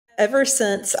ever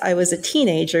since I was a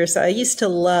teenager. So I used to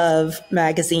love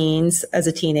magazines as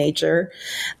a teenager.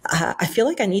 I feel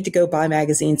like I need to go buy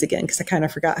magazines again because I kind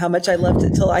of forgot how much I loved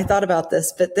it till I thought about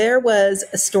this. But there was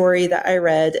a story that I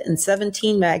read in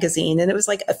 17 magazine, and it was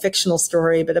like a fictional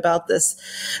story, but about this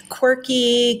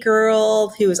quirky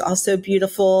girl who was also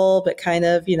beautiful, but kind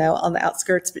of, on the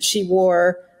outskirts, but she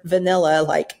wore vanilla,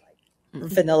 like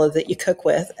vanilla that you cook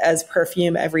with, as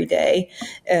perfume every day.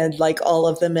 And like all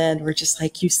of the men were just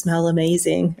like, you smell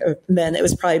amazing. Or men, it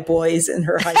was probably boys in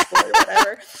her high school or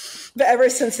whatever. But ever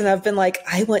since then, I've been like,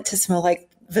 I want to smell like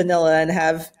vanilla and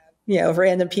have,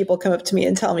 random people come up to me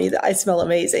and tell me that I smell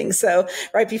amazing. So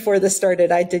right before this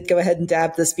started, I did go ahead and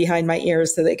dab this behind my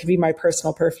ears so that it could be my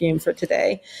personal perfume for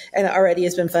today. And it already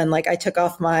has been fun. Like I took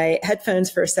off my headphones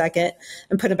for a second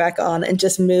and put it back on, and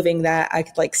just moving that, I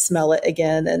could like smell it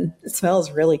again. And it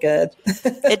smells really good.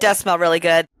 It does smell really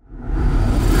good.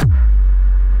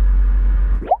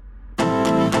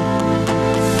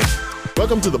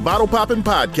 Welcome to the Bottle Poppin'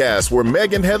 Podcast, where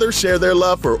Meg and Heather share their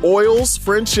love for oils,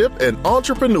 friendship, and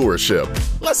entrepreneurship.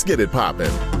 Let's get it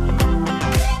poppin'.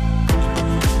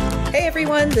 Hey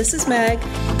everyone, this is Meg.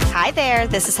 Hi there,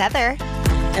 this is Heather.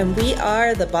 And we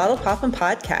are the Bottle Poppin'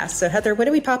 Podcast. So Heather, what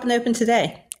are we popping open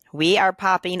today? We are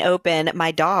popping open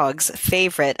my dog's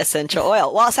favorite essential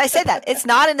oil. Well, so I said that. It's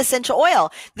not an essential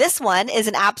oil. This one is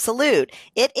an absolute.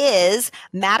 It is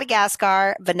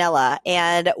Madagascar Vanilla.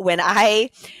 And when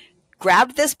I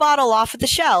grabbed this bottle off of the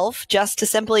shelf just to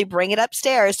simply bring it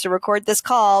upstairs to record this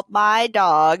call, my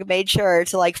dog made sure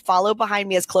to follow behind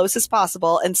me as close as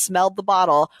possible and smelled the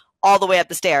bottle all the way up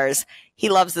the stairs. He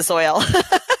loves this oil.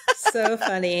 So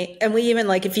funny. And we even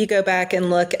if you go back and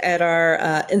look at our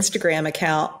Instagram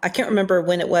account, I can't remember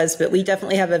when it was, but we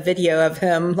definitely have a video of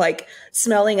him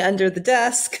smelling under the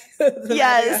desk. Yes.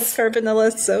 Madagascar Vanilla.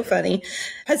 It's so funny.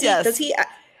 Does he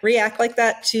react like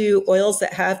that to oils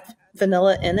that have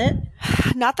vanilla in it?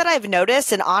 Not that I've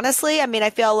noticed. And honestly, I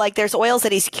feel like there's oils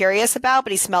that he's curious about,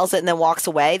 but he smells it and then walks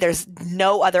away. There's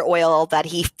no other oil that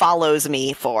he follows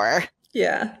me for.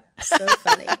 Yeah. So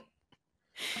funny.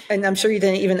 And I'm sure you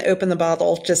didn't even open the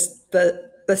bottle, just the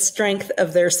strength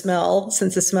of their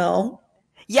sense of smell.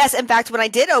 Yes. In fact, when I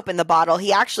did open the bottle,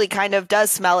 he actually kind of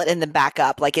does smell it and then back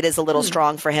up. It is a little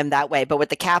strong for him that way. But with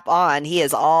the cap on, he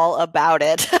is all about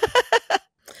it.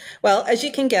 Well, as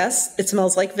you can guess, it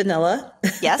smells like vanilla.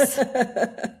 Yes.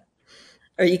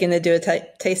 Are you going to do a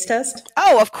taste test?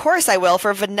 Oh, of course I will.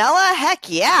 For vanilla? Heck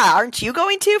yeah. Aren't you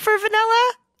going to for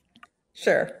vanilla?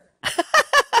 Sure.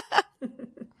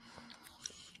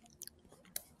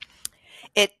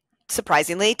 It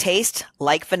surprisingly tastes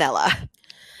like vanilla.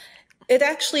 It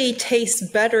actually tastes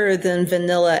better than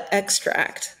vanilla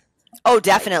extract. Oh,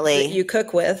 definitely. That you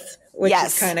cook with, which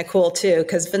is kind of cool too,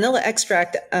 because vanilla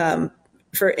extract,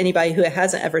 for anybody who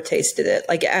hasn't ever tasted it,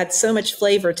 it adds so much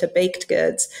flavor to baked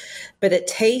goods, but it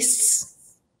tastes,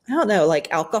 I don't know, like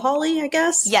alcohol-y, I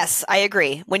guess. Yes, I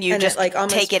agree. When you just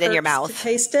take it in your mouth. To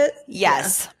taste it.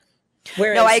 Yes. Yeah.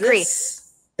 Whereas no, I agree.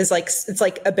 It's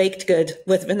like a baked good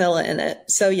with vanilla in it.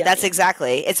 So yeah. That's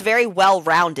exactly. It's very well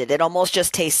rounded. It almost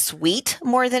just tastes sweet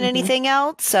more than anything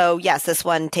else. So yes, this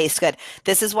one tastes good.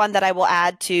 This is one that I will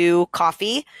add to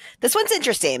coffee. This one's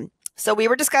interesting. So we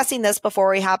were discussing this before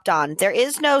we hopped on. There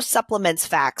is no supplements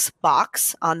facts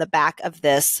box on the back of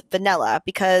this vanilla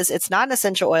because it's not an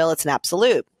essential oil. It's an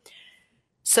absolute.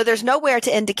 So there's nowhere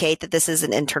to indicate that this is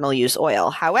an internal use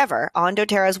oil. However, on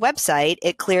doTERRA's website,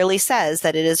 it clearly says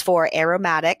that it is for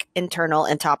aromatic, internal,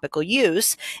 and topical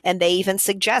use. And they even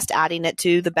suggest adding it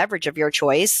to the beverage of your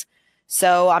choice.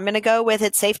 So I'm going to go with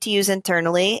it's safe to use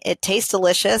internally. It tastes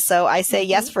delicious. So I say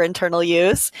yes for internal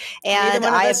use. And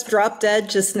I just dropped dead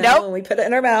just now when we put it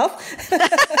in our mouth.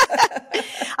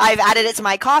 I've added it to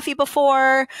my coffee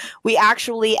before. We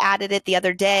actually added it the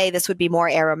other day. This would be more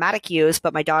aromatic use,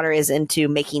 but my daughter is into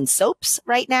making soaps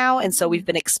right now. And so we've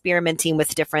been experimenting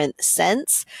with different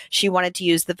scents. She wanted to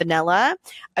use the vanilla.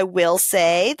 I will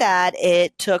say that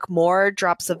it took more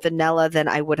drops of vanilla than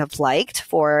I would have liked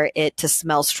for it to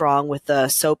smell strong with the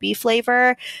soapy soapy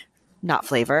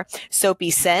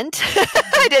scent.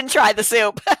 I didn't try the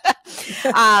soup.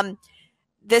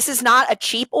 This is not a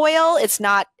cheap oil. It's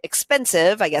not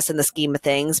expensive, I guess, in the scheme of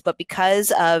things, but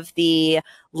because of the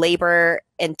labor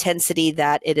intensity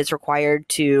that it is required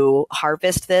to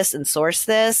harvest this and source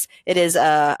this, it is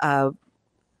a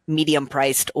medium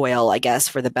priced oil, I guess,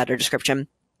 for the better description,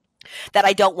 that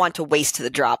I don't want to waste the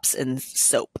drops in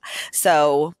soap.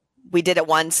 So we did it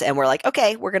once and we're like,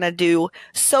 okay, we're going to do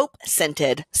soap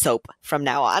scented soap from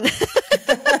now on.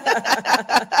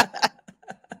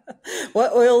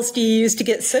 What oils do you use to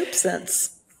get soap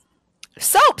scents?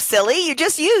 Soap, silly. You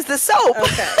just use the soap.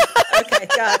 Okay. Okay.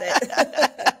 Got it.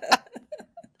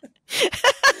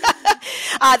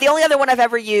 The only other one I've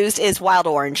ever used is wild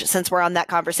orange. Since we're on that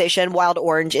conversation, wild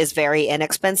orange is very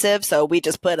inexpensive. So we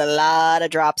just put a lot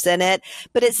of drops in it,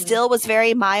 but it still was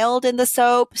very mild in the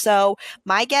soap. So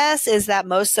my guess is that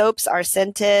most soaps are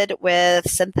scented with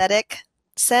synthetic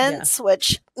scents,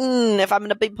 which if I'm going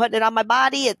to be putting it on my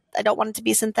body, I don't want it to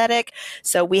be synthetic.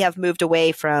 So we have moved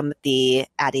away from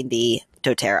adding the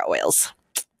doTERRA oils.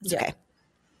 It's okay.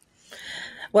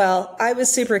 Well, I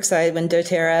was super excited when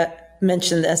doTERRA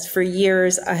mentioned this. For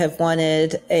years, I have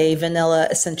wanted a vanilla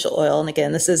essential oil. And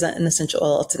again, this isn't an essential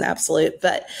oil, it's an absolute.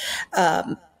 But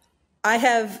I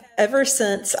have, ever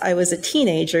since I was a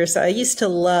teenager, so I used to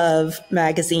love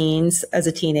magazines as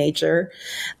a teenager.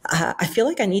 I feel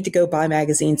like I need to go buy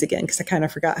magazines again because I kind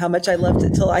of forgot how much I loved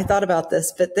it till I thought about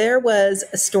this. But there was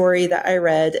a story that I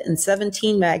read in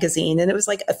 17 magazine, and it was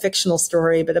like a fictional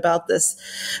story, but about this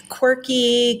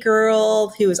quirky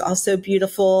girl who was also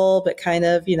beautiful, but kind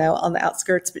of, on the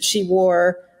outskirts, but she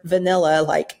wore vanilla,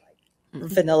 like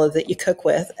vanilla that you cook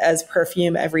with, as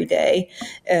perfume every day.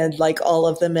 And like all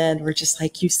of the men were just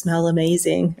like, you smell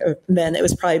amazing. Or men, it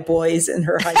was probably boys in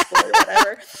her high school or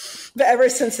whatever. But ever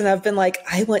since then, I've been like,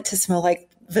 I want to smell like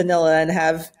vanilla and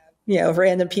have,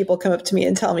 random people come up to me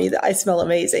and tell me that I smell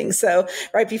amazing. So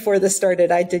right before this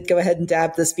started, I did go ahead and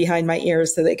dab this behind my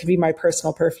ears so that it could be my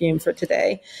personal perfume for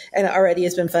today. And it already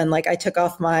has been fun. Like I took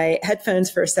off my headphones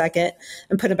for a second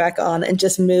and put it back on, and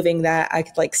just moving that, I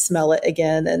could like smell it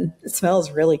again. And it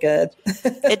smells really good.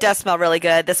 It does smell really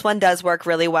good. This one does work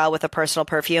really well with a personal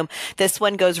perfume. This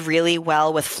one goes really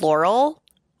well with floral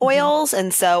oils.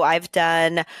 And so I've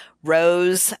done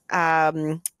rose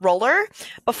roller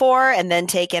before, and then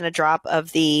taken a drop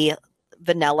of the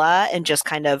vanilla and just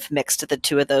kind of mixed the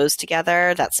two of those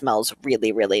together. That smells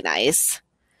really, really nice.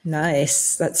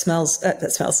 Nice. That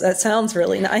sounds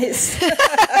really nice.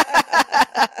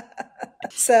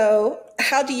 So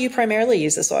how do you primarily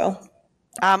use this oil?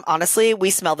 Honestly, we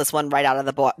smell this one right out of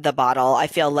the bottle. I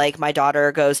feel like my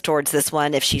daughter goes towards this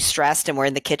one if she's stressed and we're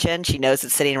in the kitchen. She knows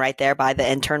it's sitting right there by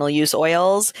the internal use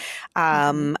oils.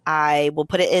 I will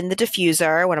put it in the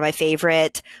diffuser. One of my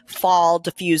favorite fall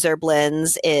diffuser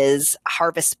blends is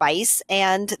Harvest Spice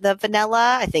and the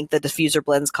vanilla. I think the diffuser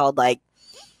blend's called like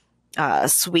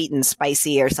sweet and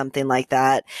spicy or something like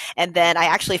that. And then I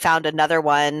actually found another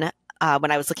one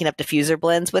when I was looking up diffuser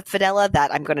blends with vanilla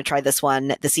that I'm going to try this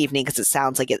one this evening because it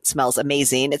sounds like it smells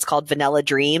amazing. It's called Vanilla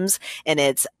Dreams, and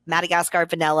it's Madagascar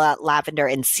Vanilla, Lavender,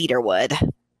 and Cedarwood.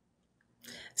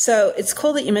 So it's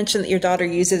cool that you mentioned that your daughter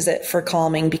uses it for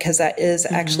calming, because that is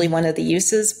actually one of the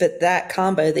uses. But that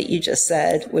combo that you just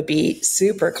said would be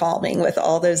super calming with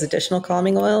all those additional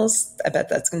calming oils. I bet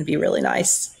that's going to be really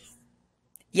nice.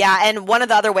 Yeah, and one of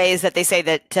the other ways that they say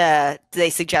that they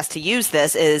suggest to use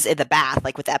this is in the bath,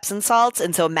 like with Epsom salts.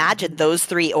 And so imagine those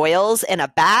three oils in a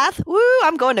bath. Woo,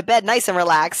 I'm going to bed nice and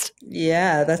relaxed.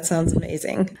 Yeah, that sounds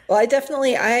amazing. Well, I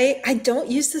don't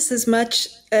use this as much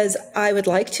as I would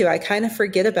like to. I kind of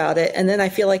forget about it, and then I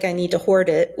feel like I need to hoard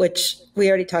it, which we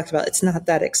already talked about. It's not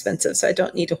that expensive, so I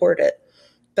don't need to hoard it.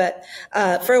 But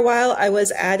for a while, I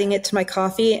was adding it to my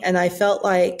coffee, and I felt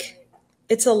like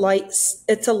it's a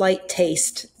light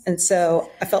taste. And so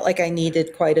I felt like I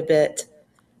needed quite a bit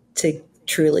to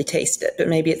truly taste it. But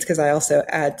maybe it's because I also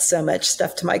add so much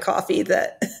stuff to my coffee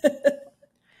that.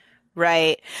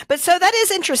 Right. But so that is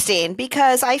interesting,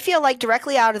 because I feel like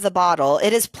directly out of the bottle,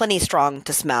 it is plenty strong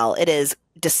to smell. It is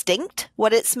distinct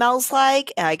what it smells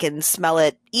like. I can smell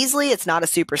it easily. It's not a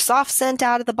super soft scent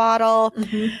out of the bottle.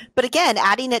 But again,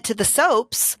 adding it to the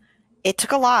soaps, it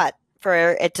took a lot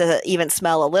for it to even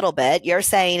smell a little bit. You're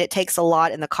saying it takes a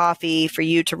lot in the coffee for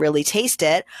you to really taste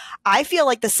it. I feel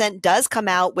like the scent does come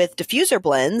out with diffuser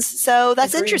blends. So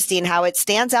that's interesting how it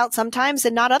stands out sometimes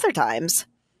and not other times.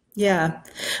 Yeah.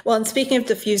 Well, and speaking of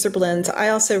diffuser blends, I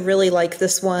also really like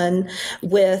this one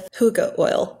with Huga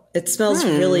oil. It smells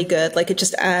really good. Like it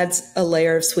just adds a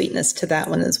layer of sweetness to that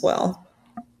one as well.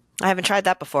 I haven't tried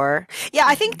that before. Yeah,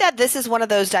 I think that this is one of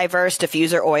those diverse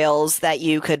diffuser oils that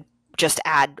you could just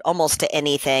add almost to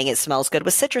anything. It smells good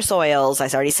with citrus oils. I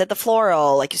already said the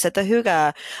floral, like you said, the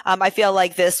Huga. I feel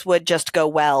like this would just go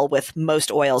well with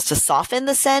most oils to soften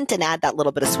the scent and add that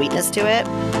little bit of sweetness to it.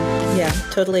 Yeah,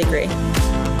 totally agree.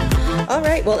 All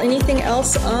right. Well, anything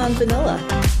else on vanilla?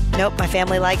 Nope. My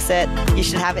family likes it. You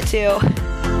should have it too.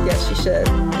 Yes, you should.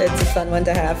 It's a fun one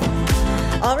to have.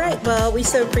 All right. Well, we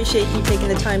so appreciate you taking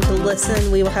the time to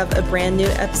listen. We will have a brand new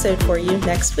episode for you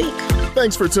next week.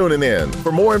 Thanks for tuning in.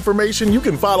 For more information, you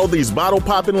can follow these bottle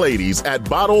poppin' ladies at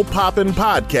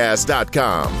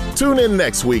bottlepoppinpodcast.com. Tune in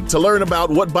next week to learn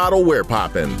about what bottle we're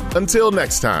poppin'. Until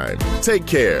next time, take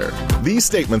care. These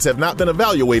statements have not been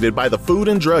evaluated by the Food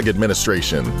and Drug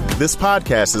Administration. This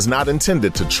podcast is not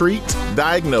intended to treat,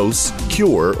 diagnose,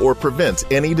 cure, or prevent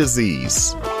any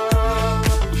disease.